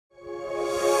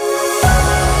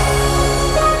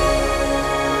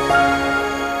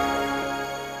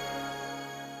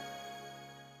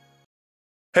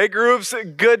Hey groups,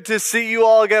 good to see you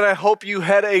all again. I hope you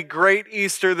had a great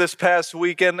Easter this past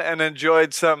weekend and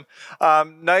enjoyed some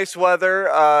nice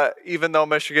weather, even though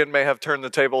Michigan may have turned the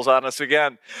tables on us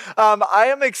again. I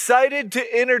am excited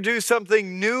to introduce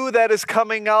something new that is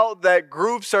coming out that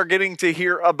groups are getting to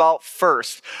hear about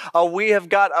first. We have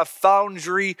got a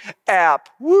Foundry app.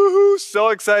 Woohoo! So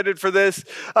excited for this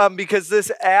because this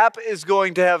app is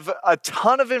going to have a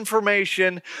ton of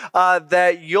information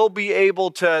that you'll be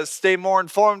able to stay more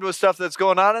informed with stuff that's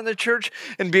going on in the church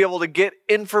and be able to get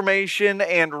information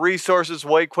and resources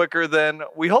way quicker than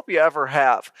we hope you ever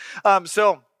have.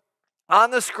 So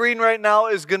on the screen right now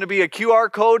is going to be a QR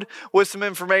code with some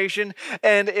information.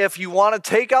 And if you want to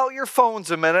take out your phones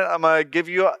a minute, I'm going to give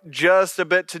you just a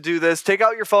bit to do this. Take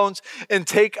out your phones and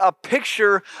take a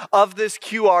picture of this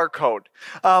QR code.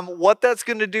 What that's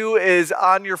going to do is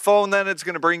on your phone, then it's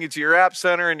going to bring you to your app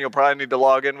center, and you'll probably need to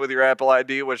log in with your Apple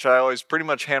ID, which I always pretty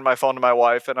much hand my phone to my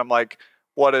wife, and I'm like,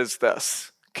 what is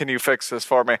this? Can you fix this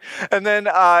for me? And then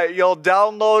you'll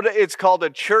download, it's called a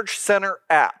Church Center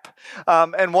app.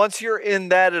 And once you're in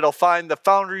that, it'll find the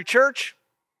Foundry Church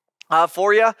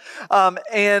for you.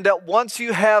 And once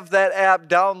you have that app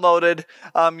downloaded,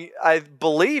 I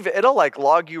believe it'll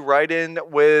log you right in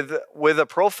with a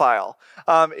profile.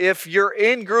 If you're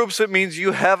in groups, it means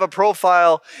you have a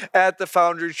profile at the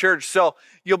Foundry Church. So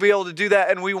you'll be able to do that.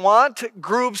 And we want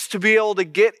groups to be able to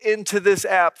get into this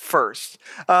app first.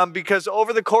 Because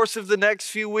over the course of the next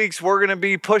few weeks, we're going to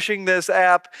be pushing this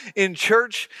app in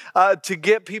church to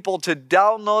get people to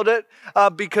download it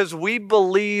because we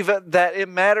believe that it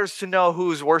matters to know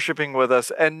who's worshiping with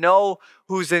us and know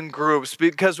who's in groups,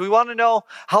 because we want to know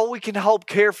how we can help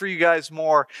care for you guys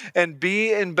more and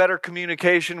be in better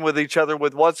communication with each other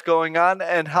with what's going on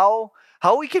and how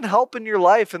we can help in your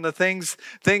life and the things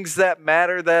that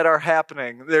matter that are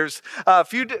happening. There's a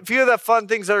few of the fun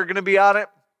things that are going to be on it.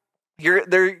 You're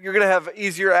going to have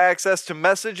easier access to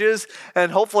messages,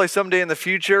 and hopefully someday in the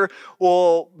future,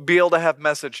 we'll be able to have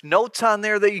message notes on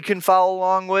there that you can follow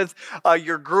along with.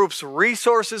 Your group's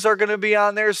resources are going to be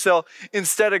on there, so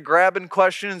instead of grabbing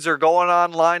questions or going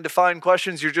online to find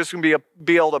questions, you're just going to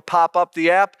be able to pop up the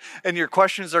app, and your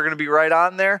questions are going to be right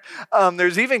on there.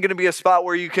 There's even going to be a spot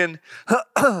where you can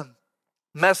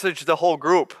message the whole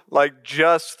group,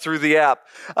 just through the app.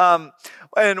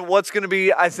 And what's going to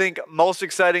be, I think, most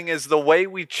exciting is the way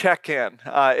we check in.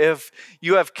 If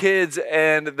you have kids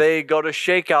and they go to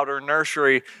shakeout or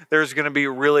nursery, there's going to be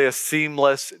really a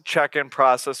seamless check-in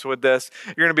process with this.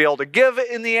 You're going to be able to give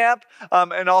in the app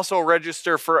and also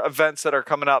register for events that are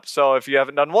coming up. So if you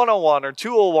haven't done 101 or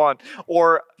 201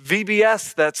 or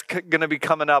VBS that's going to be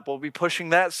coming up, we'll be pushing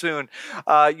that soon.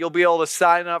 You'll be able to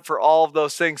sign up for all of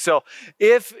those things. So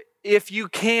if you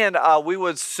can, we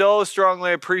would so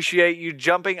strongly appreciate you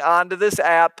jumping onto this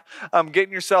app,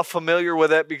 getting yourself familiar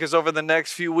with it, because over the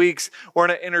next few weeks, we're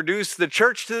going to introduce the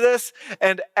church to this.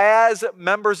 And as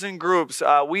members in groups,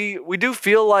 we do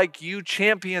feel like you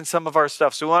champion some of our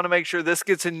stuff. So we want to make sure this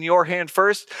gets in your hand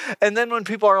first. And then when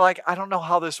people are like, I don't know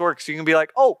how this works, you can be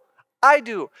like, oh, I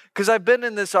do, because I've been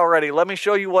in this already. Let me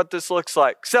show you what this looks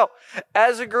like. So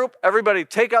as a group, everybody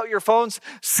take out your phones,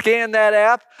 scan that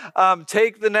app,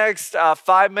 take the next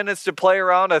 5 minutes to play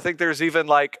around. I think there's even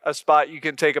a spot you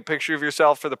can take a picture of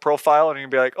yourself for the profile, and you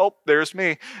can be like, oh, there's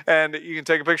me. And you can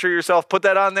take a picture of yourself, put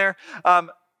that on there.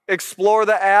 Explore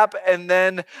the app, and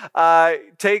then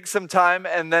take some time,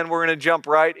 and then we're going to jump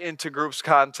right into groups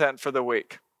content for the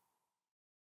week.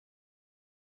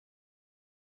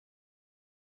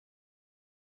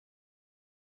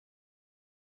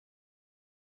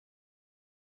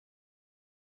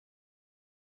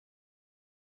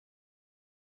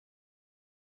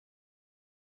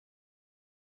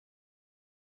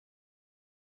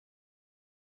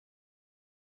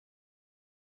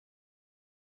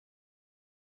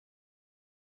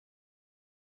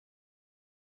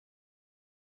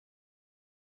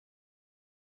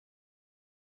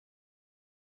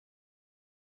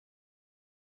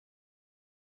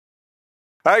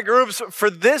 All right, groups, for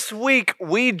this week,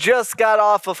 we just got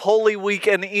off of Holy Week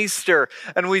and Easter,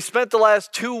 and we spent the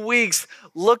last 2 weeks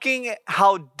looking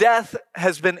how death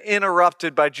has been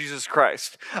interrupted by Jesus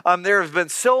Christ. There have been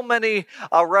so many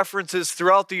references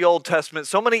throughout the Old Testament,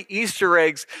 so many Easter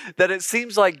eggs, that it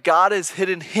seems like God has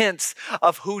hidden hints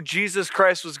of who Jesus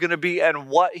Christ was going to be and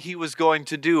what he was going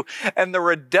to do, and the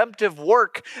redemptive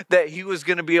work that he was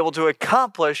going to be able to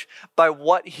accomplish by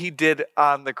what he did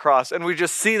on the cross. And we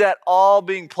just see that all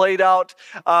being played out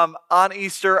on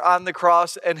Easter on the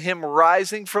cross and him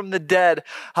rising from the dead,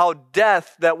 how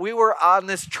death, that we were on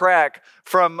this track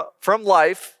from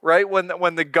life, right?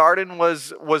 When the garden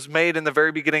was made in the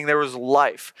very beginning, there was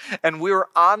life. And we were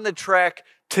on the track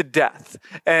to death.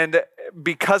 And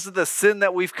because of the sin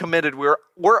that we've committed,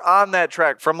 we're on that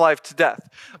track from life to death.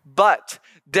 But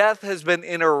death has been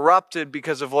interrupted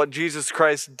because of what Jesus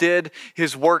Christ did,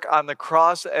 his work on the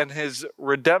cross and his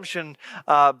redemption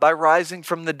by rising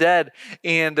from the dead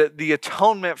and the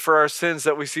atonement for our sins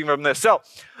that we see from this. So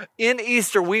in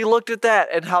Easter, we looked at that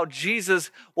and how Jesus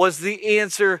was the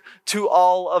answer to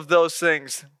all of those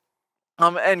things.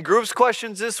 And groups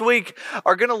questions this week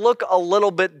are going to look a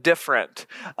little bit different.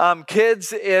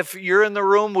 Kids, if you're in the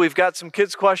room, we've got some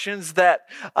kids questions that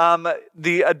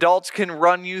the adults can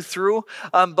run you through.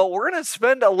 But we're going to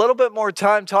spend a little bit more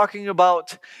time talking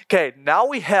about, okay, now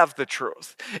we have the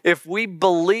truth. If we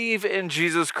believe in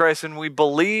Jesus Christ and we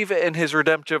believe in his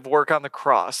redemptive work on the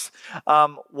cross,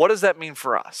 what does that mean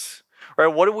for us? Right?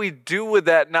 What do we do with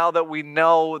that now that we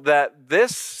know that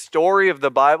this story of the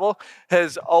Bible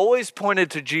has always pointed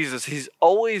to Jesus? He's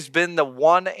always been the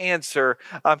one answer.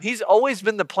 He's always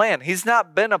been the plan. He's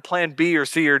not been a plan B or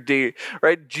C or D,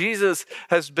 right? Jesus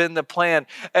has been the plan.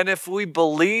 And if we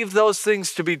believe those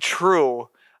things to be true,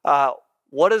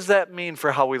 what does that mean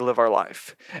for how we live our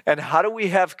life? And how do we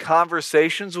have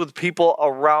conversations with people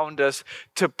around us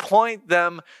to point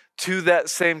them to that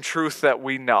same truth that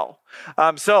we know?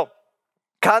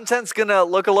 Content's going to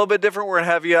look a little bit different. We're going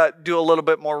to have you do a little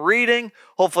bit more reading,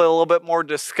 hopefully a little bit more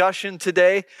discussion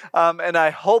today. And I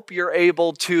hope you're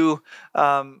able to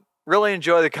really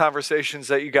enjoy the conversations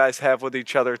that you guys have with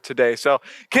each other today. So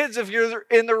kids, if you're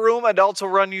in the room, adults will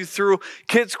run you through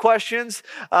kids' questions.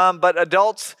 But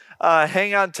adults,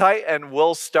 hang on tight and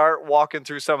we'll start walking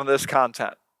through some of this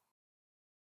content.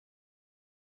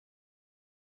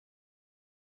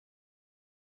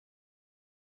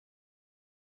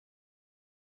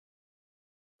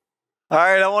 All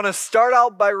right, I want to start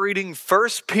out by reading 1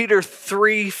 Peter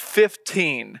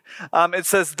 3:15. It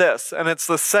says this, and it's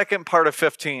the second part of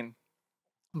 15.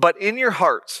 But in your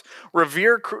hearts,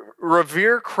 revere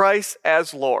Christ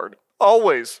as Lord.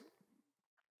 Always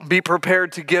be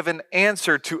prepared to give an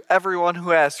answer to everyone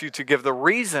who asks you to give the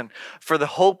reason for the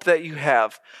hope that you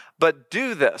have. But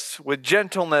do this with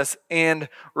gentleness and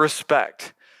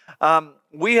respect.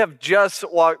 We have just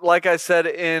walked, like I said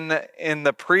in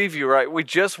the preview, right? We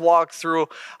just walked through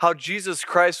how Jesus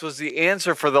Christ was the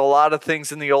answer for a lot of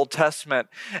things in the Old Testament.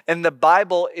 And the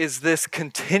Bible is this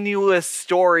continuous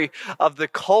story of the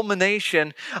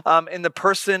culmination in the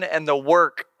person and the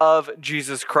work of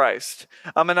Jesus Christ.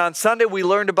 And on Sunday, we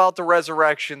learned about the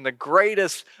resurrection, the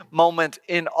greatest moment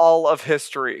in all of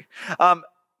history.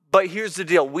 But here's the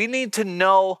deal. We need to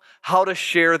know how to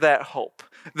share that hope.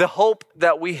 The hope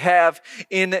that we have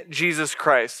in Jesus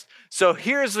Christ. So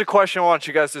here's the question I want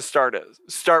you guys to start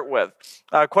with.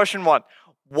 Question 1,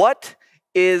 what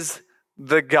is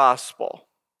the gospel?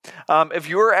 If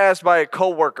you were asked by a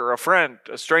coworker, a friend,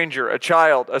 a stranger, a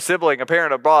child, a sibling, a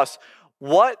parent, a boss,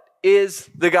 what is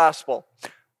the gospel?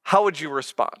 How would you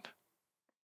respond?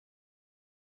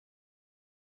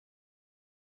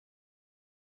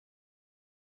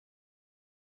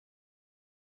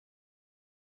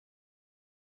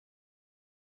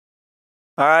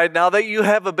 All right, now that you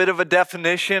have a bit of a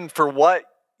definition for what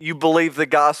you believe the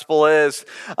gospel is,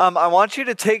 I want you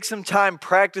to take some time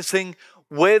practicing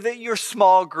with your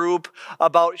small group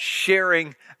about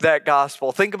sharing that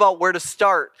gospel. Think about where to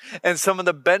start and some of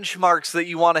the benchmarks that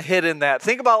you want to hit in that.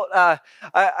 Think about,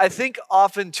 I think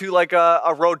often to like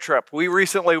a road trip. We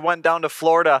recently went down to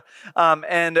Florida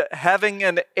and having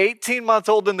an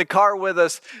 18-month-old in the car with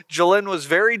us, Jalen was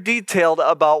very detailed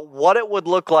about what it would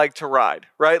look like to ride,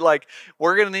 right? Like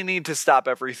we're going to need to stop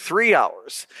every 3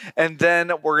 hours. And then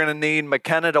we're going to need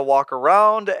McKenna to walk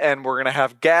around and we're going to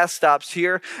have gas stops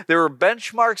here. There were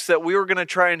benchmarks that we were going to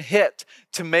try and hit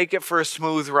to make it for a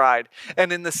smooth ride.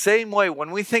 And in the same way,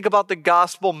 when we think about the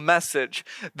gospel message,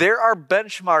 there are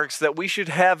benchmarks that we should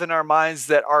have in our minds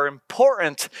that are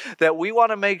important, that we want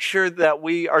to make sure that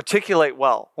we articulate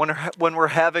well when we're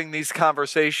having these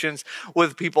conversations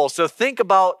with people. So think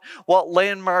about what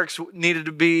landmarks needed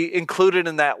to be included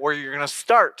in that, where you're going to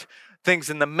start, things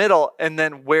in the middle, and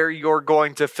then where you're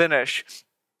going to finish.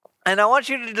 And I want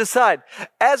you to decide,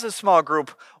 as a small group,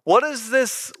 what does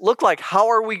this look like? How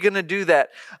are we going to do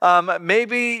that?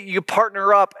 Maybe you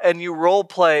partner up and you role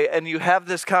play and you have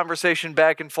this conversation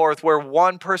back and forth where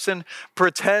one person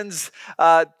pretends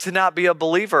to not be a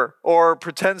believer or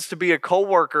pretends to be a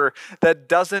coworker that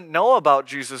doesn't know about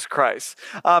Jesus Christ.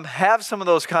 Have some of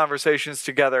those conversations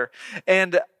together.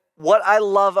 And what I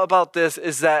love about this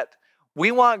is that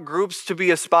we want groups to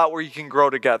be a spot where you can grow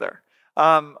together.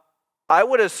 I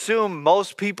would assume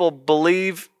most people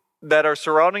that are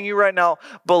surrounding you right now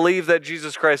believe that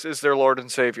Jesus Christ is their Lord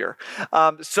and Savior.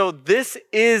 So this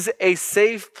is a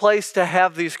safe place to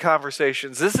have these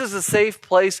conversations. This is a safe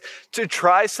place to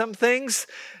try some things,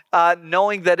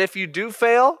 knowing that if you do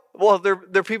fail, well,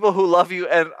 they're people who love you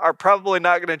and are probably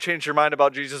not going to change your mind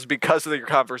about Jesus because of your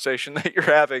conversation that you're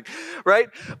having, right?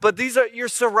 But you're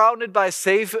surrounded by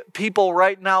safe people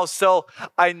right now. So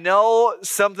I know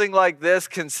something like this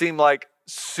can seem like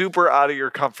super out of your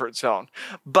comfort zone,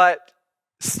 but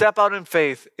step out in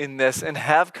faith in this and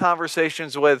have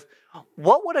conversations with,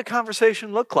 what would a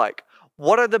conversation look like?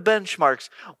 What are the benchmarks?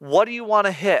 What do you want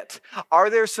to hit? Are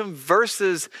there some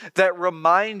verses that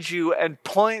remind you and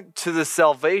point to the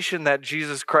salvation that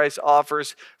Jesus Christ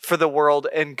offers for the world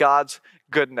and God's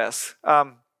goodness?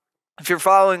 If you're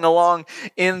following along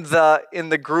in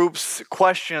the group's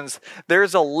questions,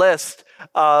 there's a list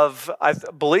of, I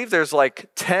believe there's like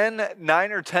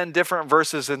 9 or 10 different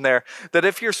verses in there that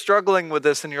if you're struggling with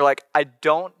this and you're like, I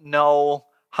don't know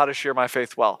how to share my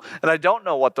faith well, and I don't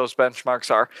know what those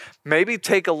benchmarks are, maybe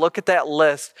take a look at that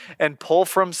list and pull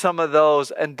from some of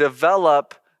those and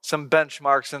develop some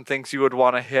benchmarks and things you would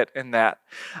want to hit in that.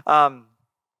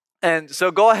 And so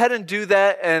go ahead and do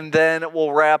that, and then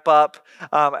we'll wrap up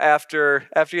after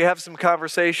you have some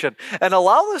conversation. And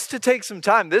allow this to take some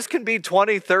time. This can be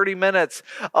 20, 30 minutes.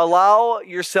 Allow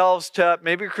yourselves to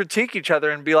maybe critique each other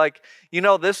and be like,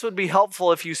 this would be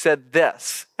helpful if you said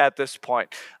this at this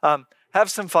point. Have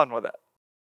some fun with it.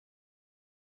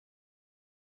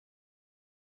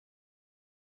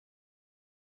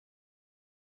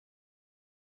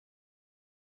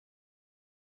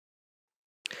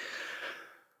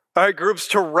 All right, groups,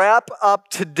 to wrap up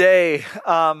today,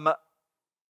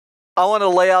 I want to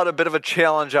lay out a bit of a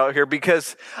challenge out here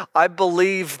because I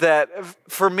believe that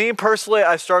for me personally,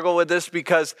 I struggle with this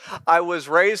because I was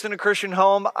raised in a Christian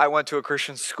home, I went to a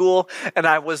Christian school, and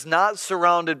I was not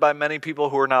surrounded by many people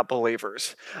who are not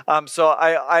believers. So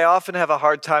I often have a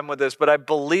hard time with this, but I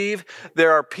believe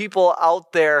there are people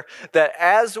out there that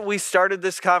as we started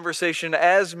this conversation,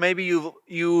 as maybe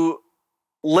you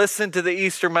listen to the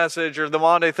Easter message or the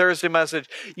Maundy, Thursday message,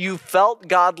 you felt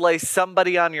God lay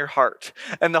somebody on your heart.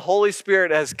 And the Holy Spirit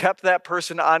has kept that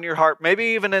person on your heart. Maybe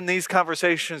even in these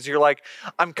conversations, you're like,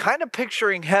 I'm kind of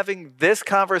picturing having this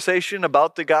conversation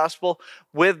about the gospel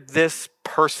with this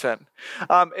person.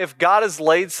 If God has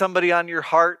laid somebody on your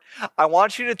heart, I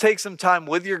want you to take some time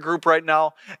with your group right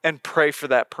now and pray for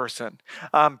that person.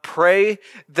 Pray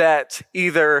that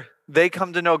either they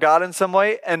come to know God in some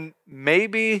way, and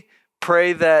maybe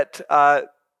pray that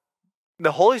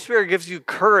the Holy Spirit gives you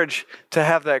courage to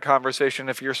have that conversation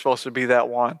if you're supposed to be that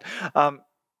one.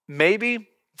 Maybe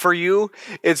for you,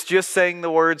 it's just saying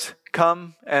the words,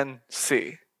 come and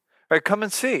see. Right? Come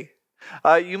and see.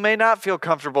 You may not feel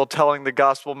comfortable telling the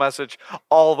gospel message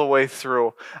all the way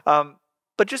through,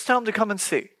 but just tell them to come and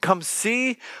see. Come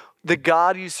see the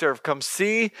God you serve. Come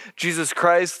see Jesus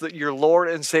Christ, your Lord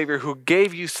and Savior, who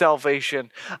gave you salvation.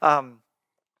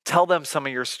 Tell them some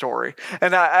of your story.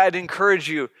 And I'd encourage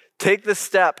you, take the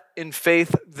step in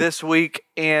faith this week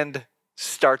and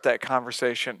start that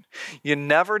conversation. You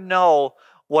never know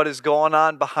what is going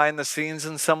on behind the scenes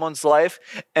in someone's life,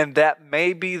 and that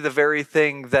may be the very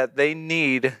thing that they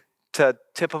need to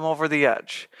tip them over the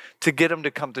edge, to get them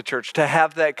to come to church, to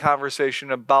have that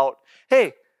conversation about,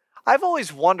 hey, I've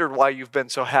always wondered why you've been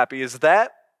so happy. Is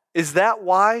that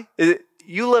why?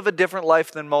 You live a different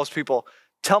life than most people.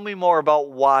 Tell me more about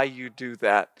why you do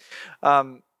that.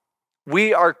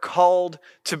 We are called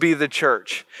to be the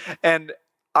church. And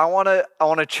I want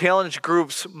to challenge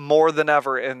groups more than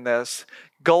ever in this.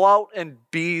 Go out and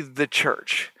be the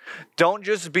church. Don't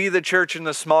just be the church in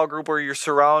the small group where you're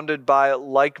surrounded by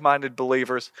like-minded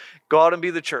believers. Go out and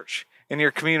be the church in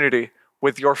your community,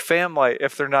 with your family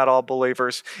if they're not all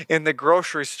believers, in the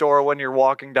grocery store when you're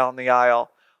walking down the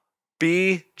aisle.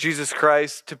 Be Jesus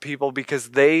Christ to people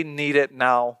because they need it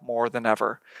now more than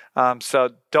ever. So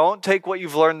don't take what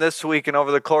you've learned this week and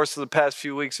over the course of the past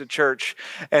few weeks at church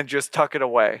and just tuck it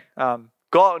away.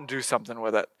 Go out and do something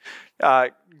with it.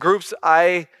 Groups,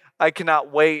 I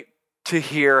cannot wait to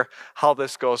hear how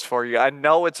this goes for you. I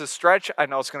know it's a stretch. I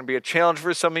know it's going to be a challenge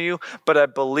for some of you, but I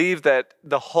believe that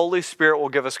the Holy Spirit will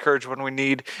give us courage when we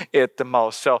need it the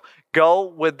most. So go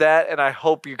with that, and I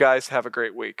hope you guys have a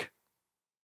great week.